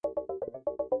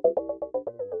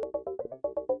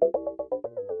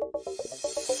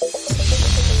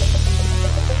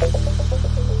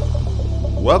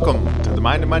Welcome to the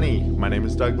Mind of Money. My name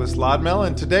is Douglas Lodmell,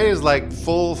 and today is like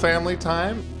full family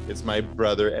time. It's my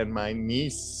brother and my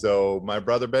niece. So my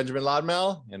brother Benjamin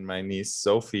Lodmell and my niece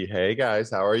Sophie. Hey guys,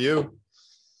 how are you?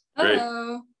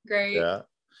 Hello. Great. Yeah.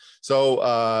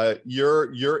 So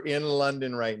you're in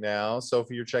London right now.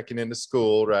 Sophie, you're checking into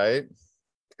school, right?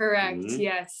 Correct. Mhm.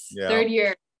 Yes. Yeah. Third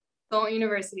year, Salton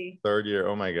University. Third year.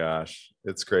 Oh my gosh,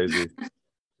 it's crazy.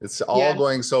 It's all Yeah.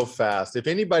 going so fast. If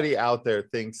anybody out there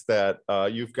thinks that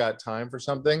you've got time for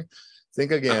something,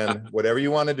 think again. Whatever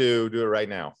you want to do it right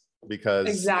now, because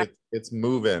Exactly. it's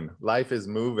moving. Life is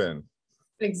moving.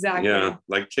 Exactly. Yeah,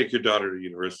 like take your daughter to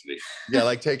university. Yeah,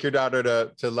 like take your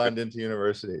daughter to London to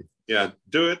university. Yeah,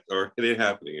 do it or it ain't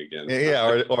happening again.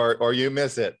 Yeah, or you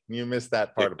miss it. You miss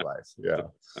that part of life. Yeah.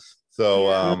 So,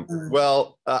 Yeah.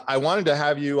 I wanted to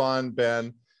have you on,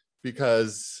 Ben,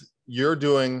 because you're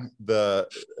doing the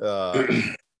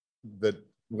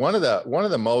one of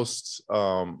the most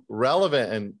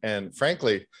relevant and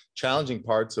frankly challenging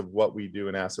parts of what we do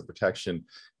in asset protection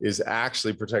is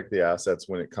actually protect the assets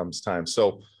when it comes time.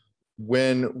 So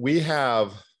when we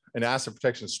have an asset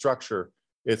protection structure,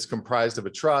 it's comprised of a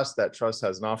trust. That trust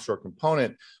has an offshore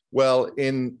component. Well,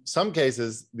 in some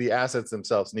cases, the assets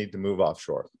themselves need to move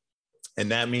offshore. And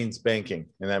that means banking,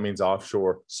 and that means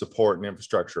offshore support and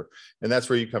infrastructure. And that's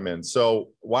where you come in.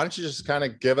 So why don't you just kind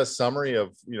of give a summary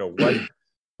of,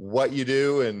 what you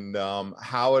do and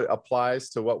how it applies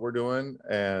to what we're doing.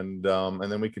 And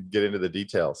then we could get into the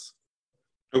details.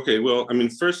 Okay, well, I mean,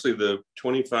 firstly, the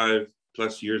 25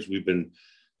 plus years we've been,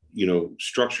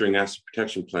 structuring asset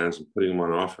protection plans and putting them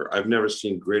on offer, I've never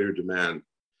seen greater demand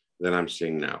than I'm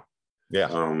seeing now. Yeah.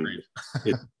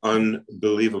 It's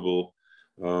unbelievable.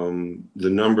 The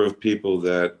number of people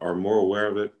that are more aware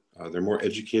of it, they're more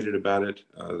educated about it.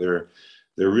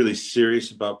 They're really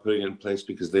serious about putting it in place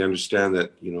because they understand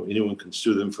that anyone can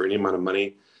sue them for any amount of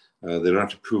money. They don't have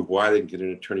to prove why. They can get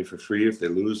an attorney for free if they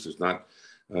lose. There's not,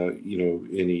 the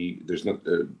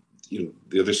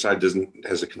other side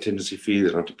has a contingency fee. They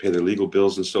don't have to pay their legal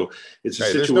bills, and so it's a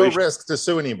situation. There's no risk to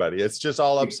sue anybody. It's just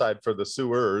all upside for the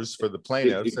suers, for the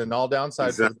plaintiffs, and all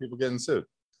downside for the people getting sued.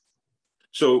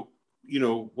 So,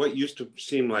 what used to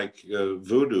seem like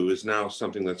voodoo is now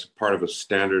something that's part of a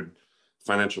standard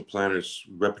financial planner's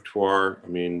repertoire. I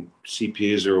mean,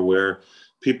 CPAs are aware.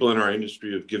 People in our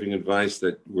industry of giving advice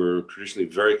that were traditionally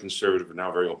very conservative are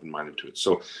now very open-minded to it.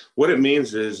 So what it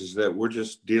means is that we're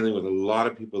just dealing with a lot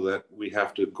of people that we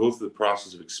have to go through the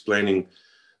process of explaining,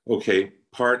 okay,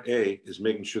 part A is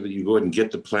making sure that you go ahead and get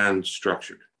the plan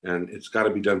structured. And it's got to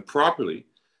be done properly,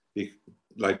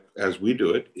 like as we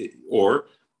do it, or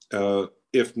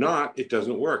if not, it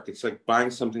doesn't work. It's like buying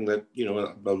something that,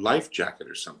 a life jacket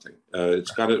or something.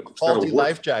 It's got to faulty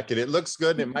life jacket. It looks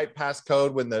good and it might pass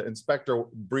code when the inspector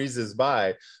breezes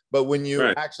by, but when you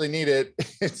actually need it,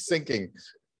 it's sinking.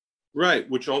 Right,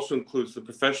 which also includes the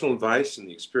professional advice and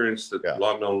the experience that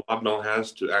Lodmell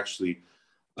has to actually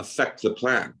affect the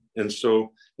plan. And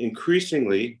so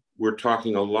increasingly, we're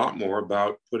talking a lot more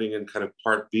about putting in kind of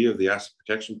part B of the asset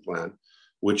protection plan,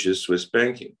 which is Swiss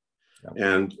banking.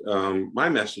 And my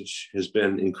message has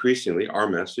been increasingly, our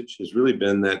message has really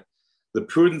been that the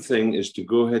prudent thing is to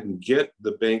go ahead and get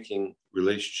the banking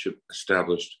relationship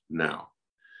established now.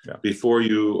 Before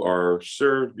you are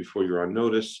served, before you're on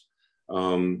notice.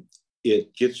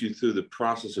 It gets you through the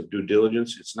process of due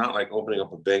diligence. It's not like opening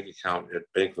up a bank account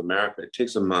at Bank of America. It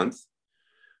takes a month.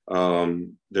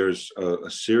 There's a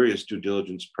serious due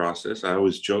diligence process. I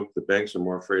always joke the banks are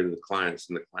more afraid of the clients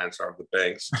than the clients are of the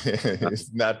banks.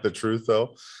 It's not the truth,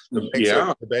 though.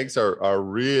 The banks are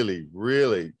really,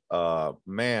 really,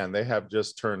 man, they have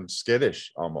just turned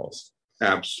skittish almost.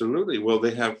 Absolutely. Well,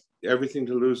 they have everything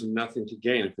to lose and nothing to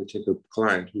gain if they take a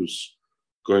client who's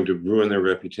going to ruin their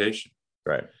reputation.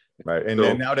 Right.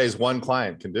 And nowadays, one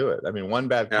client can do it. I mean, one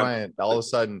bad client all of a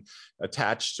sudden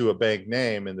attached to a bank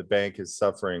name and the bank is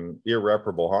suffering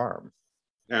irreparable harm.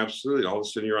 Absolutely. All of a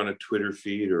sudden you're on a Twitter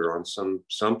feed or on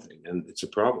something and it's a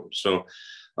problem. So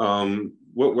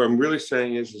what I'm really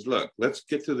saying is look, let's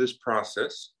get through this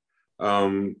process.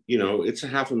 It's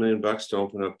 $500,000 to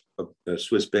open up a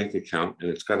Swiss bank account and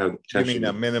it's got to have the potential. You mean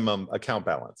a minimum account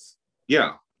balance?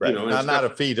 Yeah. Right. Not a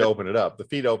fee to open it up. The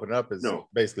fee to open it up is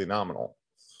basically nominal.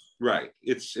 Right.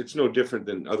 It's no different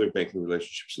than other banking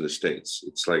relationships in the States.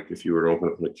 It's like if you were to open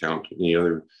up an account in any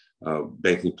other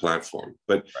banking platform.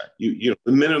 But the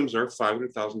minimums are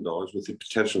 $500,000 with the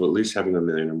potential of at least having $1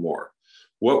 million or more.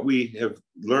 What we have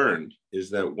learned is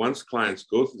that once clients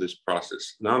go through this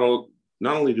process, not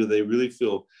only do they really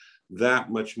feel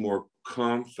that much more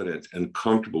confident and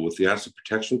comfortable with the asset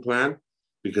protection plan,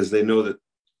 because they know that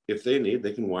if they need,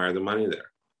 they can wire the money there.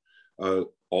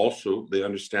 Also, they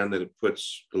understand that it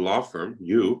puts the law firm,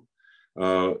 you,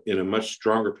 in a much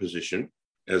stronger position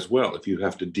as well if you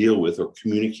have to deal with or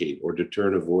communicate or deter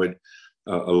and avoid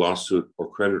a lawsuit or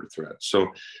creditor threat. So,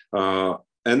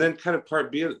 and then kind of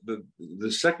part B,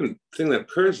 the second thing that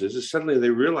occurs is suddenly they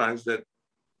realize that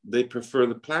they prefer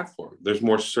the platform. There's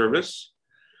more service.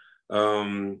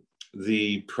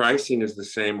 The pricing is the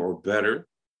same or better.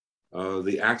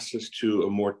 The access to a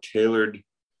more tailored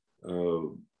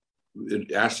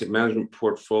asset management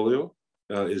portfolio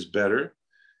is better.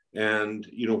 And,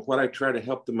 you know, what I try to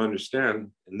help them understand,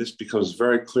 and this becomes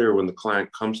very clear when the client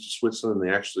comes to Switzerland,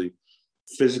 they actually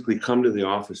physically come to the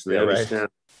office and they understand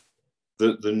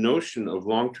the notion of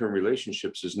long-term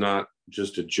relationships is not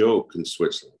just a joke in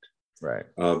Switzerland. Right.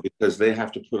 Because they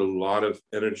have to put a lot of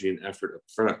energy and effort up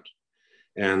front.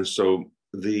 And so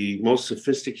the most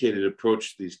sophisticated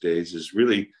approach these days is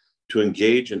really to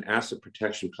engage an asset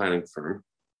protection planning firm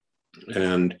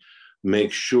and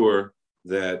make sure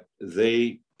that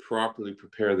they properly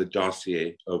prepare the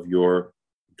dossier of your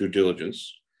due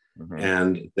diligence. Mm-hmm.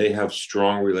 And they have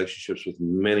strong relationships with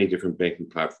many different banking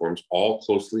platforms, all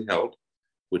closely held,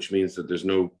 which means that there's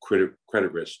no credit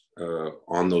risk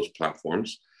on those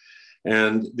platforms.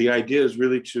 And the idea is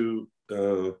really to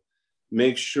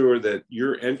make sure that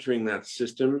you're entering that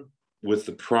system with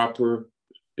the proper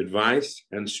advice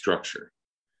and structure.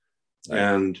 Right.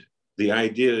 And the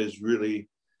idea is really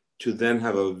to then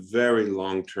have a very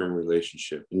long-term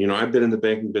relationship. And, you know, I've been in the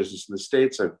banking business in the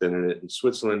States, I've been in it in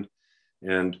Switzerland,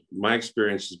 and my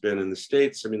experience has been in the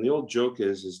States. I mean, the old joke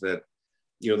is that,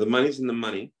 you know, the money's in the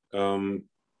money.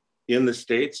 In the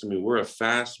States, I mean, we're a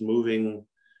fast-moving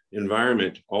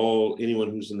environment.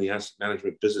 Anyone who's in the asset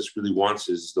management business really wants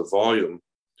is the volume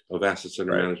of assets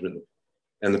under management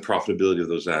and the profitability of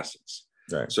those assets.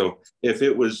 Right. So if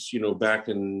it was, you know, back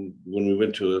when we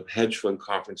went to a hedge fund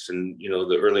conference in, you know,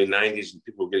 the early 90s and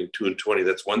people were getting 2 and 20,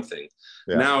 that's one thing.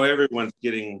 Yeah. Now everyone's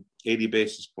getting 80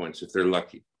 basis points if they're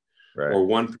lucky, or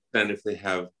 1% if they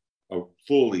have a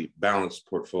fully balanced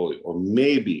portfolio, or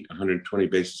maybe 120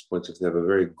 basis points if they have a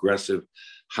very aggressive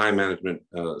high management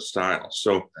style.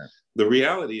 So the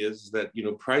reality is that, you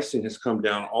know, pricing has come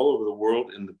down all over the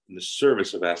world in the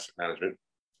service of asset management.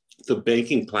 The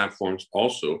banking platforms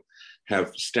also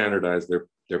have standardized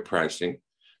their pricing.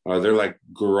 They're like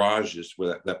garages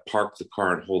that park the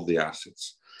car and hold the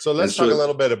assets. So let's talk a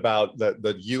little bit about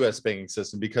the U.S. banking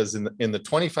system, because in the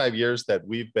 25 years that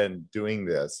we've been doing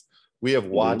this, we have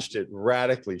watched it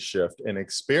radically shift and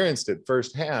experienced it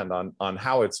firsthand on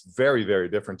how it's very, very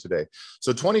different today.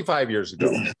 So 25 years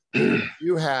ago,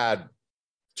 you had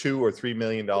 $2 or $3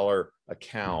 million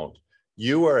account.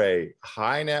 You were a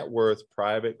high net worth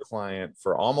private client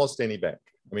for almost any bank.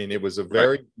 I mean, it was a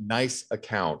very nice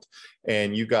account,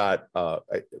 and you got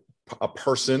a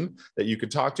person that you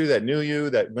could talk to that knew you,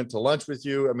 that went to lunch with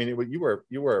you. I mean, you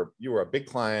were a big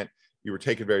client. You were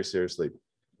taken very seriously.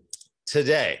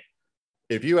 Today,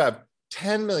 if you have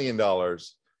 $10 million,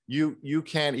 you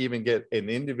can't even get an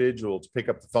individual to pick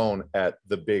up the phone at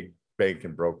the big bank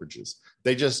and brokerages.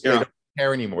 They don't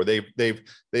care anymore.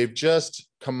 They've just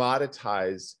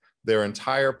commoditized their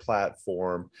entire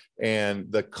platform,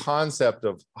 and the concept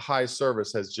of high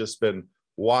service has just been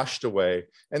washed away.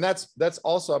 And that's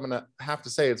also, I'm going to have to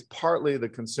say, it's partly the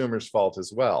consumer's fault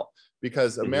as well,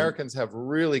 because Americans have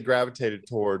really gravitated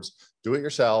towards do it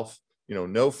yourself, you know,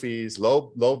 no fees,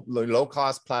 low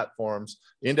cost platforms,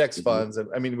 index funds. And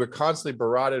I mean, we're constantly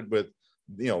barraged with,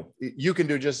 you know, you can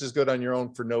do just as good on your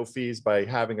own for no fees by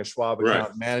having a Schwab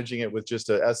account, managing it with just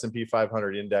a S&P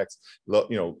 500 index. You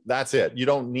know, that's it. You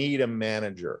don't need a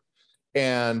manager.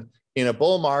 And in a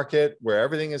bull market where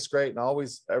everything is great and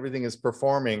always everything is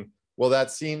performing, well,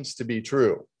 that seems to be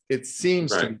true. It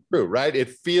seems to be true, right? It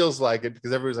feels like it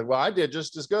because everybody's like, well, I did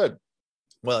just as good.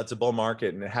 Well, it's a bull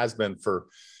market, and it has been for,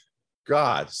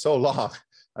 God, so long.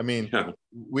 I mean,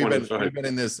 we've been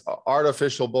in this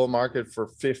artificial bull market for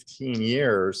 15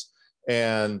 years,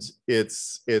 and it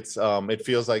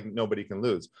feels like nobody can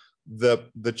lose.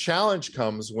 The challenge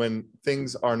comes when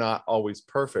things are not always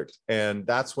perfect, and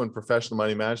that's when professional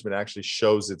money management actually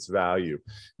shows its value.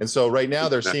 And so right now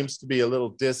there seems to be a little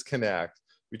disconnect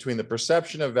between the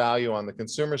perception of value on the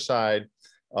consumer side,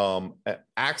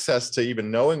 access to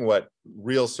even knowing what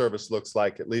real service looks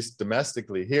like, at least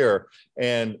domestically here,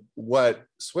 and what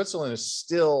Switzerland is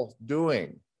still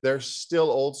doing. They're still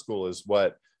old school is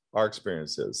what our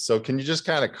experience is. So can you just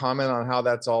kind of comment on how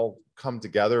that's all come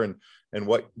together, and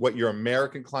what your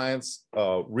American clients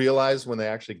realize when they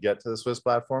actually get to the Swiss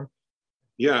platform?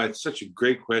 Yeah, it's such a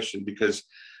great question, because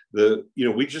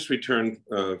we just returned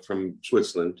from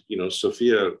Switzerland. You know,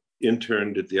 Sophia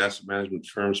interned at the asset management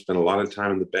firm, spent a lot of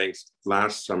time in the banks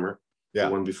last summer, Yeah.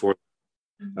 the one before.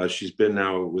 She's been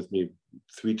now with me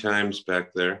 3 times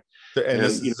back there. And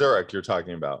this is Zurich you're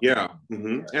talking about. Yeah.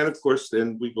 Mm-hmm. And of course,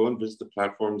 then we go and visit the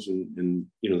platforms and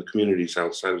the communities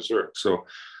outside of Zurich. So,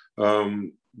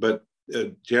 but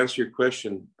to answer your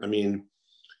question, I mean,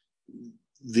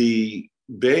 the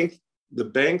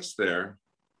banks there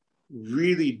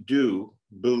really do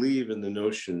believe in the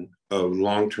notion of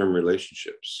long-term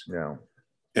relationships. Yeah.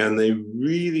 And they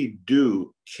really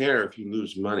do care if you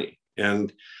lose money.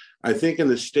 And I think in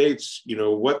the States,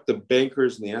 what the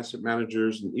bankers and the asset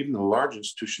managers and even the large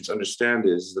institutions understand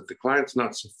is that the client's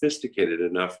not sophisticated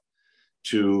enough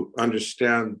to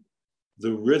understand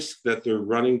the risk that they're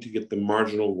running to get the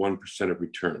marginal 1% of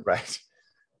return. Right.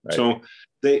 So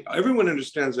everyone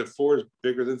understands that 4 is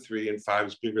bigger than 3 and 5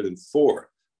 is bigger than 4,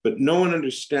 but no one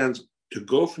understands to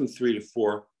go from 3 to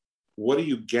 4, what are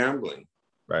you gambling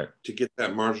to get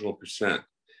that marginal percent?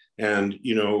 And,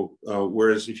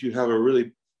 whereas if you have a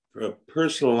really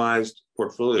personalized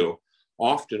portfolio,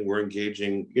 often we're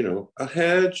engaging, a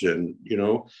hedge and,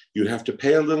 you have to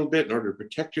pay a little bit in order to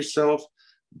protect yourself.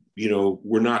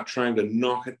 We're not trying to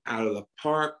knock it out of the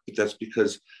park, but that's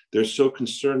because they're so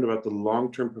concerned about the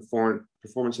long-term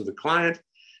performance of the client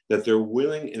that they're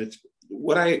willing. And it's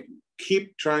what I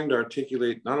keep trying to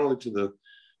articulate, not only to the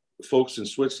folks in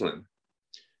Switzerland,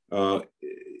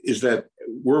 is that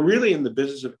we're really in the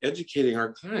business of educating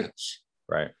our clients,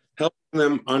 helping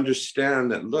them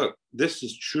understand that, look, this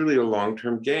is truly a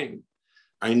long-term game.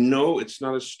 I know it's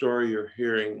not a story you're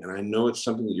hearing, and I know it's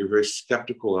something that you're very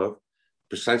skeptical of,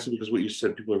 precisely because what you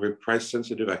said, people are very price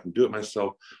sensitive. I can do it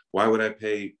myself. Why would I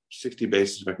pay 60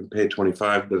 basis if I can pay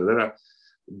 25?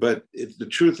 But the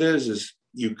truth is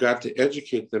you've got to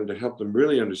educate them to help them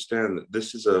really understand that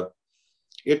this is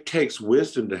it takes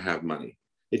wisdom to have money.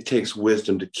 It takes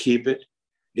wisdom to keep it.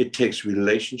 It takes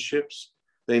relationships.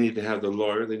 They need to have the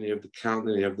lawyer. They need to have the accountant.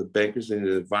 They need to have the bankers. They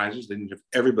need the advisors. They need to have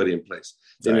everybody in place.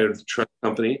 They need to have the trust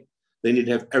company. They need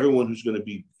to have everyone who's going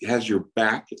to has your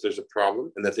back if there's a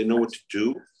problem, and that they know what to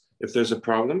do if there's a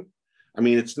problem. I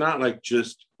mean, it's not like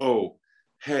just, oh,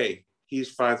 hey,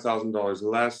 he's $5,000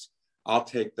 less. I'll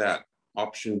take that,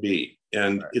 option B.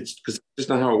 And it's because it's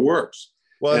not how it works.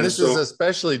 Well, and this is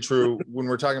especially true when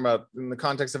we're talking about in the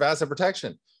context of asset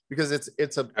protection, because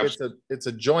it's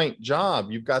a joint job.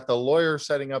 You've got the lawyer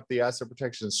setting up the asset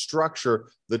protection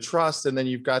structure, the trust, and then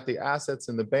you've got the assets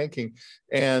and the banking.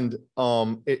 And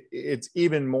it's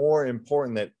even more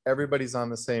important that everybody's on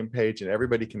the same page and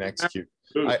everybody can execute.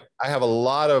 I have a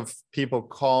lot of people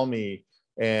call me,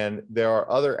 and there are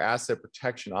other asset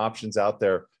protection options out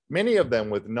there, many of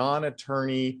them with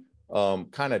non-attorney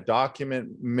kind of document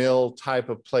mill type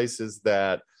of places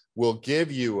that will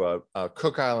give you a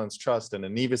Cook Islands Trust and a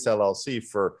Nevis LLC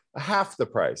for half the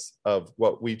price of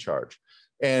what we charge.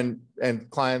 And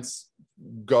clients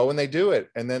go and they do it.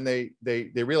 And then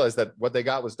they realize that what they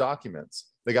got was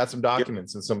documents. They got some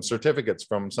documents and some certificates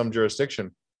from some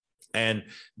jurisdiction, and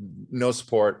no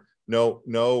support,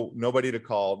 nobody to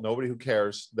call, nobody who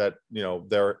cares that,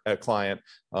 they're a client,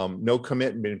 no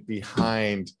commitment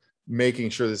behind making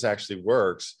sure this actually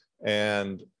works.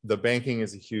 And the banking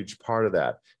is a huge part of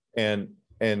that. And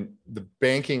the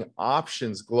banking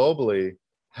options globally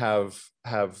have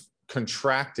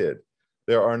contracted.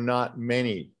 There are not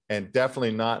many, and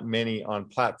definitely not many on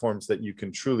platforms that you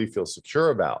can truly feel secure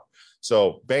about.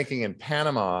 So banking in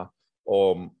Panama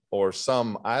or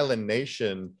some island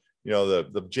nation,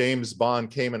 the James Bond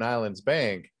Cayman Islands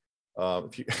Bank,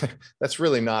 that's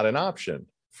really not an option.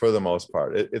 For the most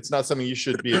part, it's not something you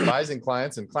should be advising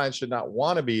clients, and clients should not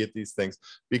want to be at these things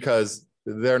because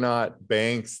they're not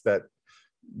banks that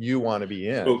you want to be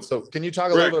in. So can you talk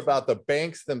a little bit about the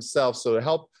banks themselves? So to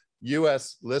help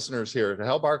US listeners here, to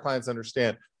help our clients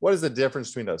understand, what is the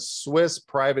difference between a Swiss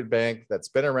private bank that's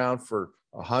been around for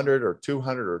 100 or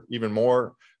 200 or even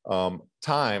more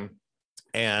time,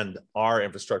 and our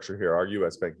infrastructure here, our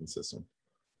US banking system?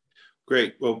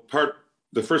 Great. Well,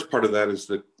 the first part of that is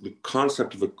the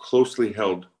concept of a closely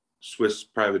held Swiss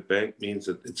private bank means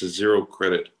that it's a zero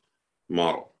credit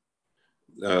model,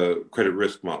 credit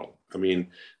risk model. I mean,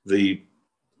 the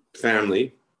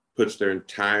family puts their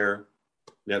entire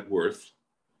net worth,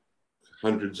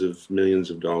 hundreds of millions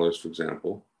of dollars, for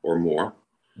example, or more,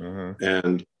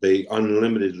 and they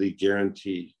unlimitedly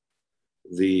guarantee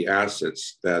the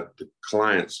assets that the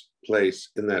clients place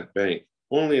in that bank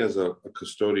only as a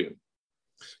custodian.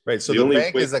 Right. So the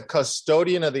bank is a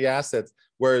custodian of the assets,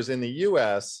 whereas in the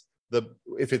US,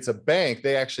 if it's a bank,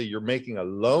 you're making a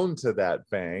loan to that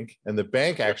bank, and the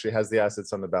bank actually has the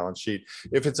assets on the balance sheet.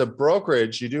 If it's a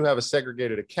brokerage, you do have a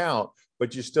segregated account,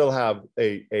 but you still have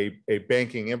a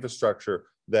banking infrastructure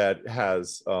that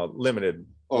has limited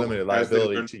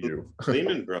liability to you.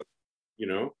 Lehman Brothers,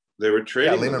 they were Yeah,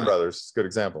 trading. Lehman Brothers, good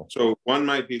example. So one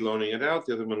might be loaning it out,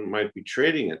 the other one might be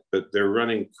trading it, but they're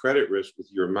running credit risk with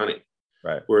your money.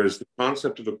 Right. Whereas the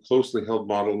concept of a closely held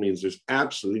model means there's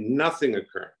absolutely nothing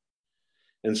occurring.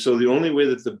 And so the only way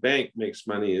that the bank makes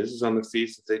money is on the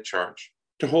fees that they charge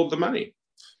to hold the money.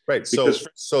 Right. So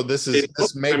this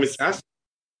makes,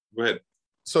 go ahead.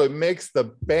 So it makes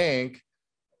the bank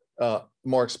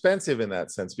more expensive in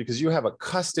that sense, because you have a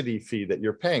custody fee that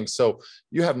you're paying. So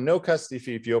you have no custody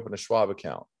fee if you open a Schwab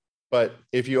account. But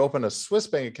if you open a Swiss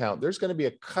bank account, there's going to be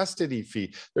a custody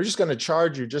fee. They're just going to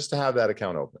charge you just to have that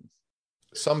account open.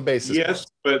 Some basis. Yes,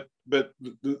 but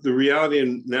the reality,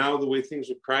 and now the way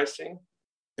things are pricing,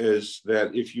 is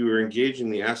that if you are engaging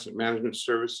the asset management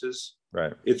services,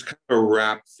 right, it's kind of a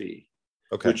wrap fee,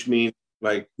 okay, which means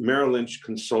like Merrill Lynch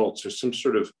Consults or some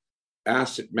sort of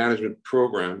asset management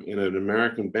program in an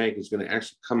American bank is going to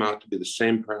actually come out to be the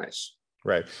same price.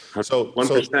 Right. So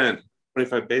 1%,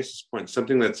 25 basis points,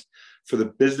 something that's for the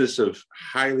business of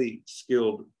highly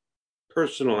skilled,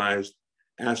 personalized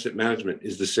asset management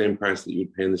is the same price that you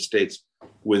would pay in the States,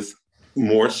 with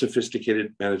more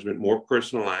sophisticated management, more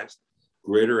personalized,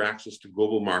 greater access to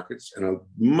global markets, and a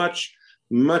much,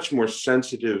 much more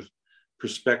sensitive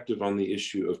perspective on the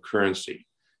issue of currency,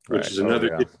 which is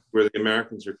another issue where the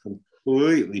Americans are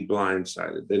completely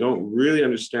blindsided. They don't really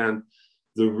understand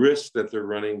the risk that they're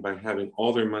running by having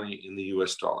all their money in the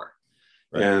US dollar.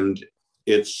 Right. And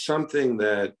it's something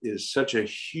that is such a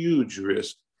huge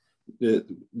risk.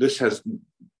 This has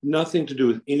nothing to do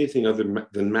with anything other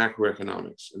than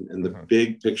macroeconomics and the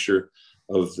big picture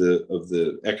of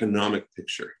the economic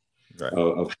picture, right,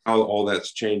 of how all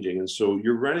that's changing. And so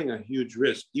you're running a huge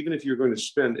risk, even if you're going to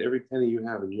spend every penny you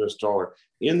have in US dollar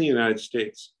in the United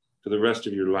States for the rest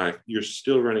of your life, you're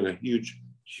still running a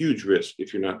huge risk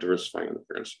if you're not diversifying in the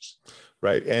currencies.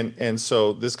 Right. And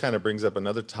so this kind of brings up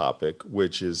another topic,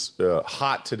 which is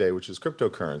hot today, which is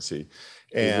cryptocurrency.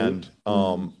 And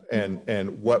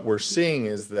and what we're seeing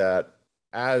is that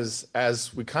as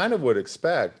we kind of would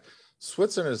expect,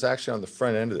 Switzerland is actually on the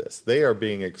front end of this. They are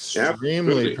being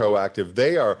extremely proactive.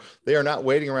 They are not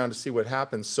waiting around to see what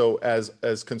happens. So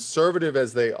as conservative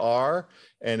as they are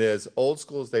and as old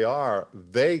school as they are,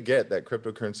 they get that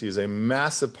cryptocurrency is a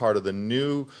massive part of the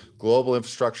new global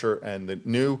infrastructure and the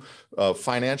new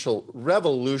financial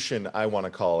revolution, I want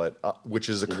to call it, which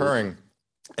is occurring.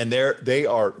 And they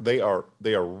are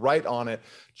right on it,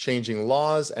 changing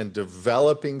laws and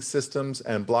developing systems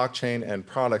and blockchain and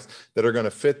products that are going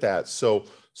to fit that. So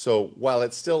while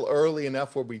it's still early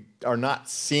enough where we are not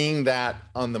seeing that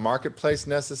on the marketplace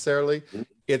necessarily,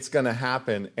 it's going to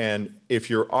happen. And if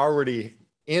you're already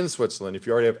in Switzerland, if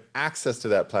you already have access to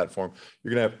that platform,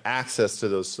 you're going to have access to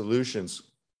those solutions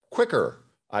quicker,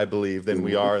 I believe, than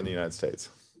we are in the United States.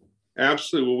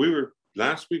 Absolutely. Well,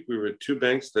 last week we were at two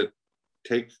banks that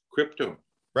take crypto.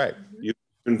 Right. You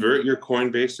convert your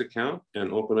Coinbase account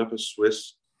and open up a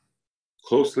Swiss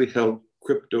closely held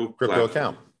crypto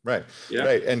account. Right. Yeah.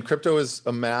 Right. And crypto is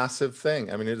a massive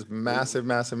thing. I mean, it is massive,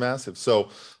 massive, massive. So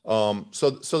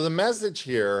the message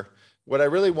here, what I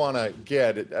really want to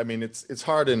get, I mean, it's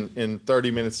hard in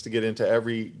 30 minutes to get into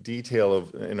every detail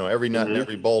of, every nut and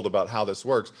every bolt about how this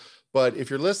works. But if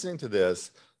you're listening to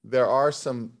this, there are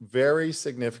some very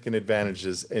significant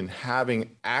advantages in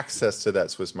having access to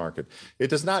that Swiss market. It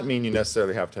does not mean you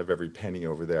necessarily have to have every penny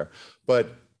over there,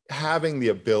 but having the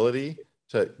ability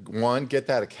to, one, get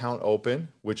that account open,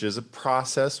 which is a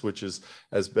process, which is,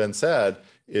 as Ben said,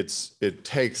 it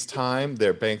takes time.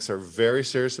 Their banks are very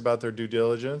serious about their due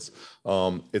diligence.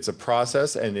 It's a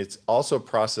process, and it's also a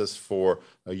process for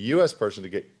a U.S. person to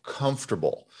get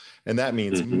comfortable. And that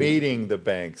means meeting the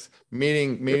banks,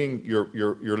 meeting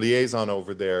your liaison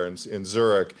over there in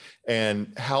Zurich,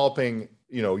 and helping,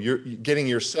 you're getting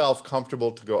yourself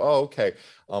comfortable to go, oh, okay,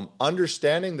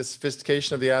 understanding the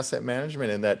sophistication of the asset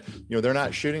management, and that, they're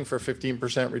not shooting for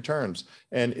 15% returns.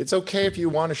 And it's okay if you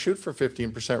want to shoot for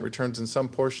 15% returns in some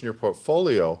portion of your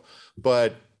portfolio,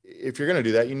 but if you're going to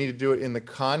do that, you need to do it in the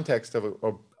context of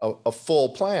a full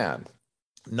plan,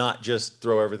 not just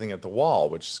throw everything at the wall,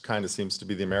 which kind of seems to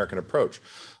be the American approach.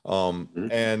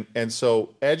 And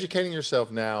so educating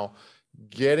yourself now,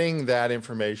 getting that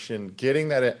information, getting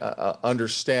that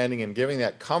understanding, and giving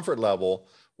that comfort level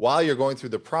while you're going through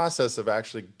the process of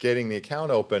actually getting the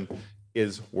account open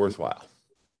is worthwhile.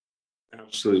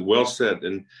 Absolutely. Well said.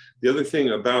 And the other thing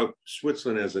about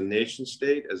Switzerland as a nation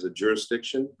state, as a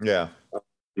jurisdiction, yeah,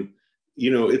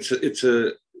 it's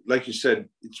like you said,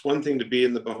 it's one thing to be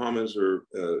in the Bahamas or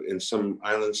in some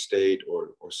island state or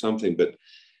something, but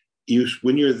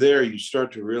when you're there, you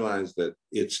start to realize that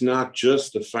it's not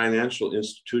just the financial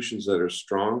institutions that are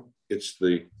strong, it's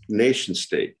the nation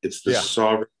state, it's the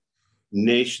sovereign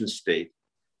nation state,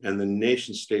 and the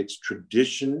nation state's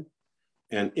tradition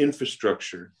and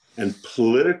infrastructure and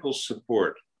political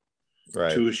support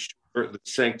to assure the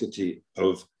sanctity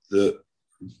of the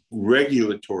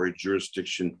regulatory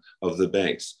jurisdiction of the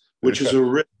banks, which is a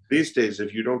risk these days.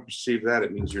 If you don't perceive that,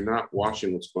 it means you're not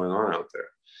watching what's going on out there.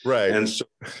 Right. And so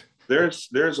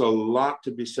there's a lot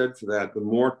to be said for that. The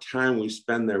more time we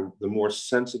spend there, the more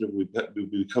sensitive we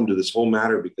become to this whole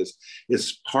matter, because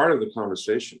it's part of the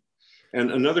conversation.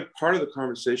 And another part of the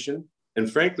conversation, and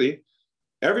frankly,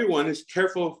 everyone is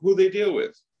careful of who they deal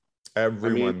with.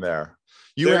 Everyone there.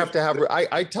 You have to have,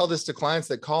 I tell this to clients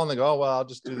that call and they go, oh, well, I'll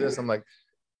just do this. I'm like,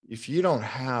 if you don't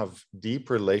have deep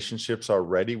relationships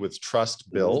already with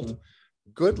trust built,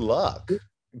 good luck.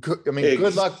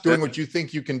 Good luck doing what you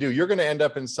think you can do. You're going to end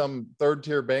up in some third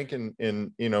tier bank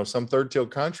in some third tier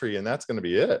country, and that's going to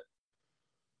be it.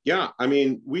 Yeah. I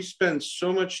mean, we spend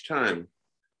so much time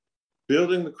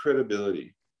building the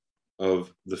credibility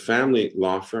of the family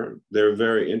law firm. They're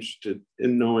very interested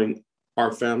in knowing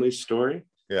our family story.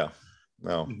 Yeah.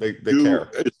 No, they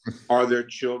care. Are there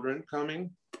children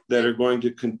coming that are going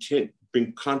to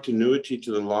bring continuity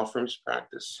to the law firm's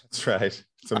practice? That's right.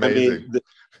 It's amazing.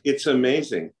 It's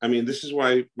amazing. I mean, this is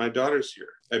why my daughter's here.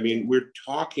 I mean, we're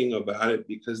talking about it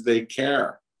because they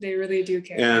care. They really do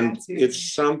care. And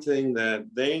it's something that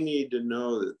they need to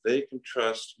know, that they can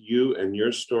trust you and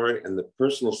your story, and the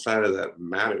personal side of that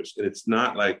matters. And it's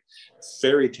not like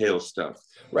fairy tale stuff.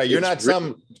 Right. You're not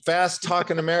some fast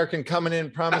talking American coming in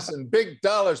promising big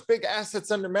dollars, big assets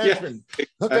under management. Yeah, exactly.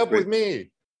 Hook up with me.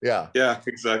 Yeah. Yeah,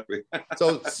 exactly.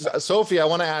 So, Sophie, I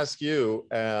want to ask you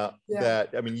that,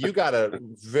 I mean, you got a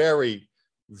very,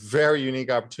 very unique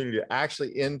opportunity to actually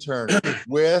intern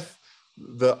with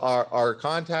our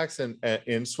contacts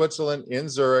in Switzerland, in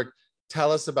Zurich.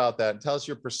 Tell us about that. Tell us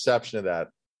your perception of that.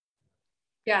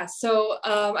 Yeah. So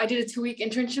I did a 2-week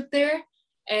internship there,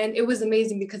 and it was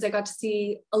amazing because I got to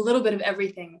see a little bit of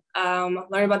everything. Learn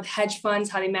about the hedge funds,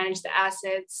 how they manage the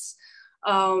assets,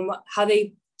 how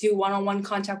they do one-on-one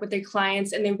contact with their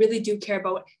clients, and they really do care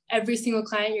about every single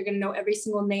client. You're going to know every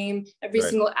single name, every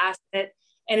single asset,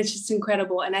 and it's just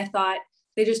incredible. And I thought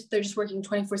they're just working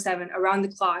 24/7 around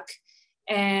the clock,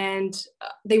 and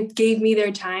they gave me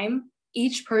their time.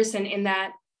 Each person in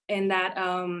that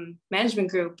management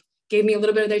group gave me a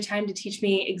little bit of their time to teach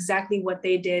me exactly what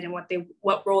they did and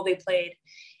what role they played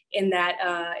in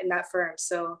that firm.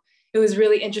 So it was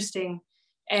really interesting.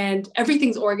 And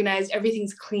everything's organized,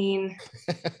 everything's clean.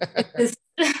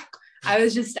 I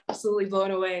was just absolutely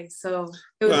blown away. So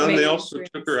it was amazing. And they also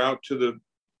took her out to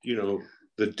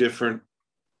the different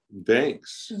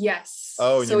banks. Yes.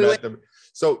 Oh, you met them.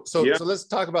 So let's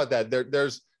talk about that.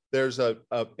 There's an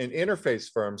interface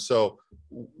firm. So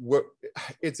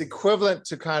it's equivalent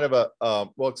to kind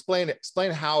of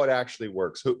explain how it actually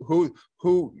works.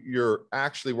 Who you're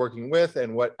actually working with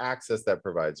and what access that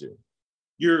provides you.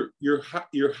 You're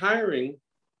hiring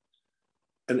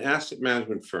an asset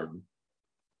management firm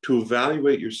to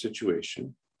evaluate your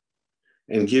situation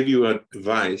and give you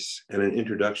advice and an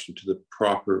introduction to the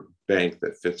proper bank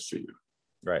that fits for you.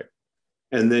 Right.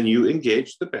 And then you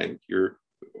engage the bank. You're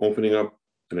opening up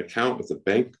an account with the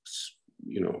bank's,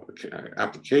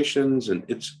 applications, and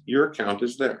your account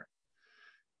is there.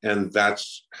 And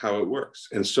that's how it works.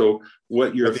 And so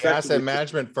the asset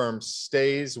management firm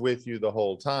stays with you the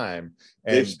whole time,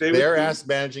 and they're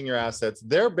managing your assets.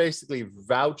 They're basically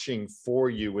vouching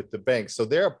for you with the bank. So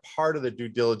they're a part of the due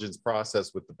diligence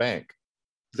process with the bank.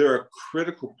 They're a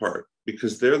critical part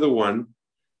because they're the one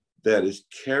that is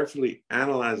carefully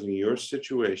analyzing your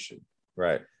situation.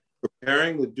 Right.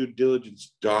 Preparing the due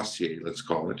diligence dossier, let's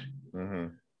call it. Mm-hmm.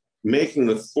 Making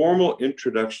the formal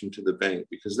introduction to the bank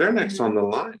because they're next on the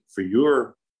line for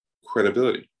your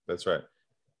credibility. That's right.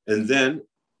 And then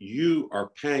you are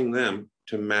paying them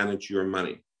to manage your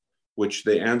money, which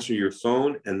they answer your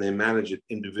phone and they manage it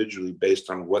individually based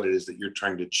on what it is that you're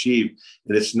trying to achieve.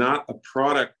 And it's not a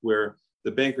product where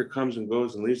the banker comes and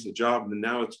goes and leaves the job, and then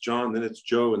now it's John, then it's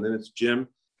Joe, and then it's Jim.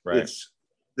 Right.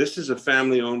 This is a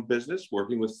family-owned business,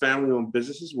 working with family-owned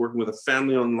businesses, working with a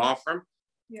family-owned law firm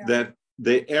that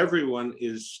everyone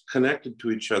is connected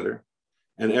to each other,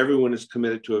 and everyone is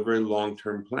committed to a very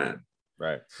long-term plan.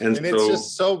 Right. And it's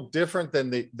just so different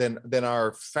than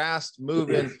our fast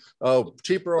moving,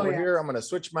 cheaper over here. I'm going to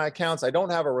switch my accounts. I don't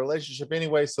have a relationship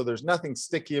anyway, so there's nothing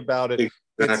sticky about it.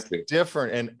 Exactly. It's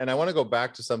different. And I want to go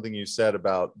back to something you said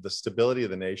about the stability of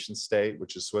the nation state,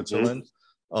 which is Switzerland.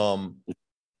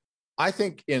 I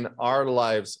think in our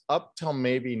lives up till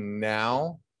maybe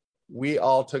now, we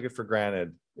all took it for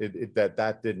granted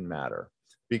that didn't matter,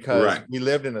 because we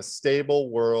lived in a stable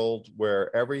world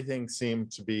where everything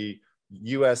seemed to be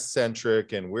US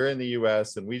centric, and we're in the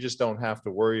US and we just don't have to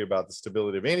worry about the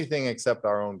stability of anything except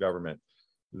our own government.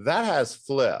 That has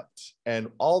flipped. And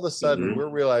all of a sudden we're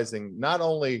realizing not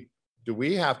only do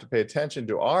we have to pay attention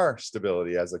to our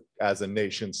stability as a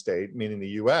nation state, meaning the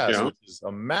US, which is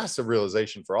a massive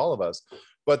realization for all of us,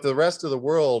 but the rest of the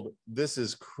world, this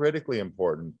is critically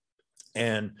important.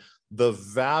 And the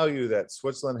value that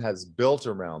Switzerland has built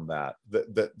around that,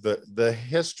 the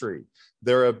history,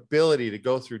 their ability to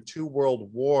go through 2 world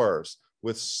wars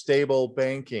with stable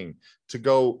banking, to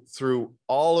go through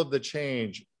all of the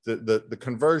change, the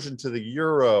conversion to the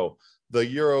euro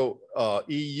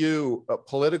EU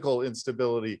political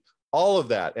instability, all of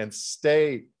that, and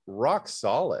stay rock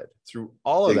solid through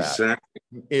all of that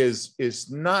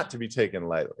is not to be taken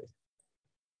lightly.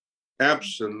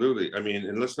 Absolutely. I mean,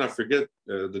 and let's not forget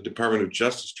the Department of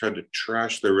Justice tried to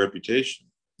trash their reputation.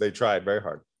 They tried very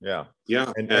hard. Yeah.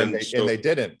 And they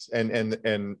didn't.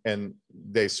 And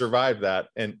they survived that.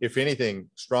 And if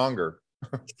anything, stronger.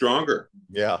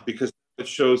 Yeah. Because it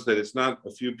shows that it's not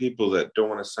a few people that don't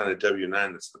want to sign a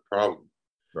W-9 that's the problem.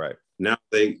 Right. Now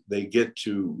they get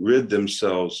to rid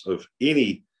themselves of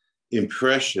any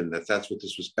impression that that's what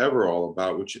this was ever all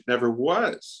about, which it never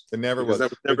was. It never was.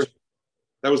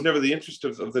 That was never the interest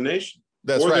of the nation.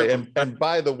 That's right. And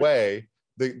by the way,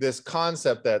 this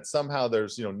concept that somehow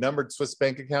there's, numbered Swiss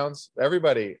bank accounts, I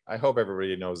hope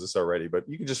everybody knows this already, but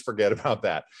you can just forget about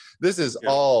that. This is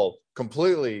all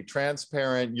completely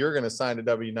transparent. You're going to sign a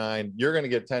W-9. You're going to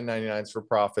get 1099s for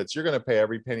profits. You're going to pay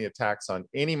every penny of tax on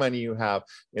any money you have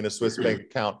in a Swiss bank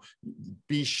account.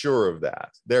 Be sure of that.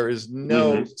 There is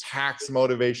no tax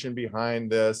motivation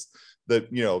behind this.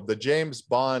 The James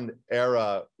Bond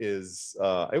era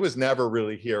it was never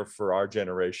really here for our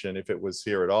generation, if it was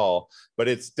here at all, but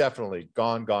it's definitely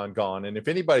gone. And if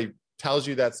anybody tells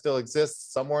you that still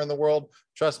exists somewhere in the world,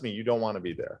 trust me, you don't want to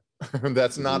be there.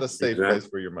 That's not a safe place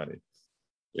for your money.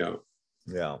 Yeah.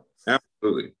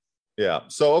 Absolutely. Yeah.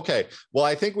 So, okay. Well,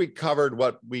 I think we covered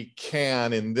what we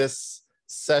can in this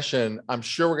session. I'm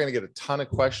sure we're going to get a ton of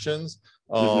questions.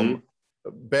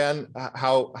 Ben,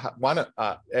 why don't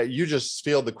you just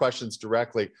field the questions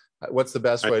directly? What's the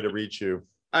best way to reach you?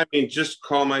 I mean, just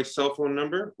call my cell phone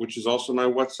number, which is also my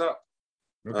WhatsApp,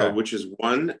 which is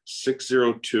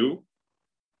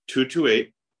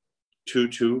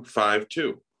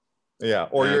 1-602-228-2252. Yeah,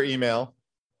 or your email.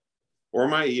 Or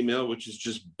my email, which is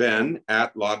just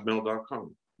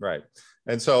ben@lodmel.com. Right.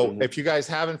 And so if you guys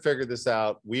haven't figured this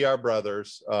out, we are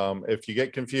brothers. If you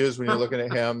get confused when you're looking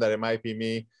at him, that it might be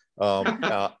me,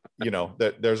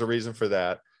 there's a reason for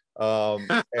that.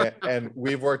 And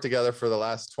we've worked together for the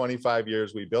last 25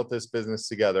 years. We built this business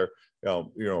together.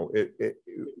 You're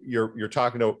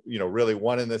talking to, really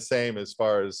one and the same as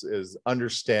far as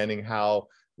understanding how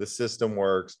the system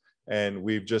works. And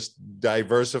we've just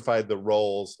diversified the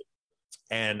roles.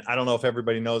 And I don't know if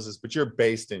everybody knows this, but you're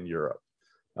based in Europe.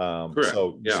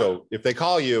 So if they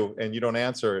call you and you don't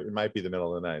answer, it might be the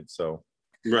middle of the night. So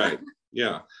right.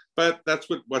 Yeah. But that's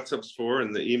what WhatsApp's for,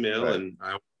 and the email, and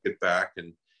I'll get back.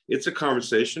 And it's a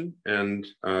conversation, and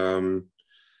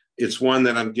it's one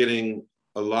that I'm getting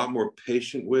a lot more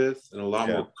patient with and a lot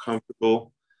more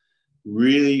comfortable,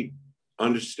 really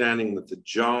understanding that the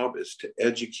job is to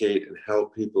educate and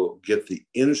help people get the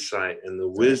insight and the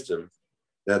wisdom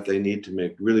that they need to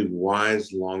make really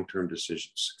wise long-term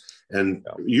decisions. And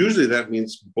usually that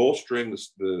means bolstering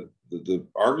the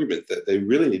argument that they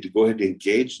really need to go ahead and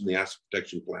engage in the asset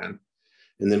protection plan.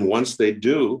 And then once they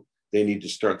do, they need to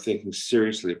start thinking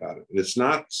seriously about it. And it's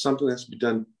not something that's to be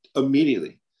done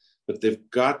immediately, but they've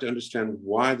got to understand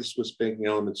why the Swiss banking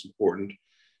element is important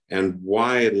and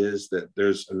why it is that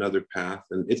there's another path.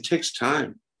 And it takes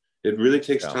time. It really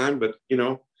takes time, but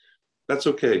that's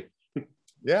okay.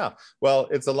 Yeah. Well,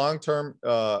 it's a long-term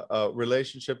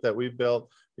relationship that we've built.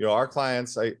 Our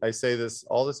clients, I say this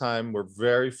all the time, we're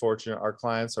very fortunate. Our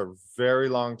clients are very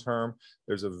long-term.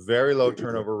 There's a very low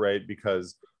turnover rate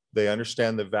because they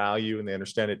understand the value and they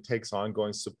understand it takes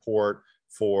ongoing support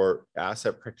for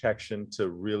asset protection to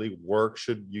really work.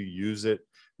 Should you use it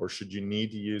or should you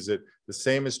need to use it? The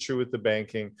same is true with the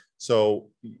banking. So,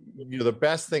 the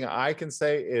best thing I can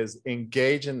say is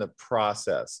engage in the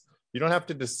process. You don't have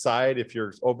to decide if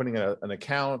you're opening an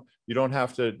account. You don't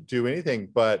have to do anything,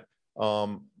 but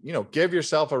give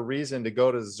yourself a reason to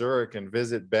go to Zurich and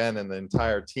visit Ben and the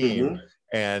entire team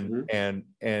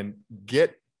and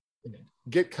get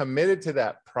committed to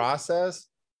that process,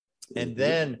 and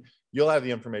then you'll have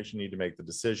the information you need to make the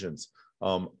decisions.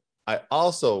 I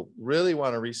also really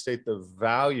want to restate the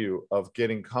value of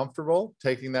getting comfortable,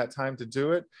 taking that time to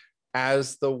do it,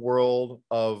 as the world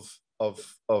of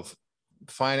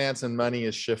finance and money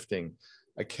is shifting.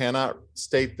 I cannot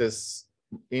state this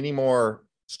any more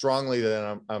strongly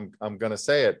than I'm going to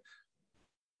say it.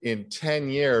 In 10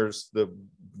 years, the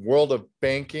world of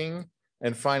banking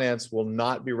and finance will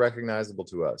not be recognizable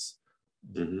to us.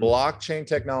 Blockchain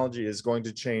technology is going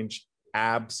to change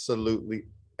absolutely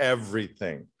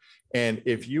everything. And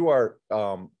if you are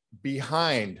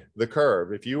behind the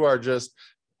curve, if you are just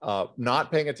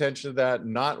not paying attention to that,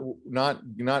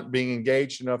 not being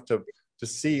engaged enough to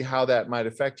see how that might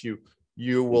affect you,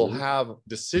 you will have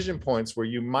decision points where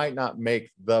you might not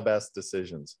make the best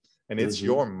decisions. And it's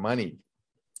your money.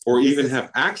 Or even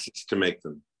have access to make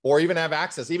them. Or even have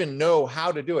access, even know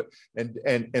how to do it.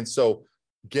 And so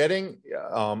getting,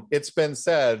 it's been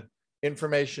said,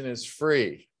 information is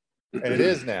free. And it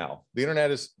is now. The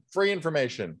internet is free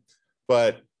information.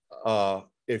 But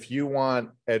if you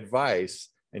want advice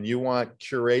and you want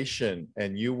curation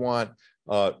and you want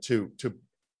to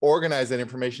organize that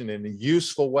information in a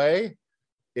useful way,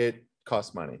 it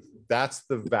costs money. That's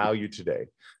the value today.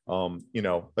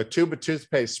 A tube of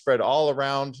toothpaste spread all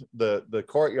around the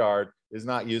courtyard is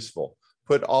not useful.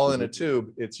 Put all in a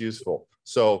tube, it's useful.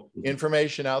 So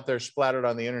information out there splattered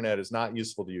on the internet is not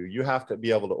useful to you. You have to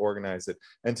be able to organize it.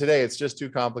 And today it's just too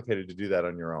complicated to do that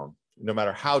on your own. No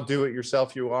matter how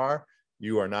do-it-yourself you are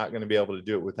not going to be able to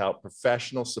do it without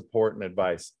professional support and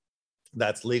advice.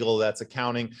 That's legal, that's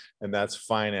accounting, and that's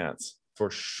finance. For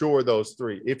sure, those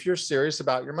three. If you're serious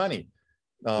about your money.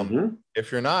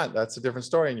 If you're not, that's a different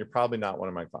story. And you're probably not one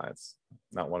of my clients,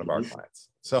 not one of our clients.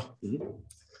 So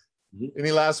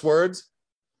any last words?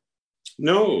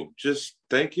 No, just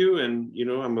thank you. And,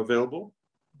 I'm available.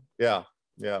 Yeah.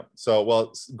 So, well,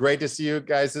 it's great to see you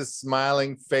guys'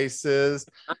 smiling faces.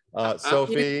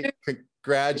 Sophie,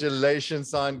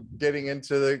 congratulations on getting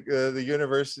into the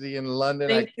university in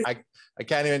London. I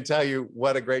can't even tell you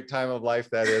what a great time of life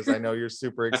that is. I know you're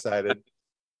super excited.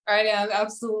 I am,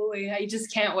 absolutely. I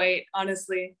just can't wait,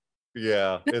 honestly.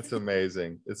 Yeah, it's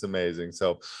amazing. It's amazing.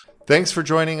 So thanks for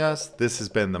joining us. This has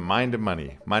been The Mind of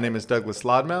Money. My name is Douglas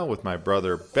Lodmell with my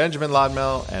brother Benjamin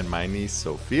Lodmell and my niece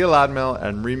Sophia Lodmell.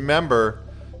 And remember,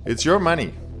 it's your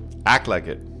money. Act like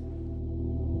it.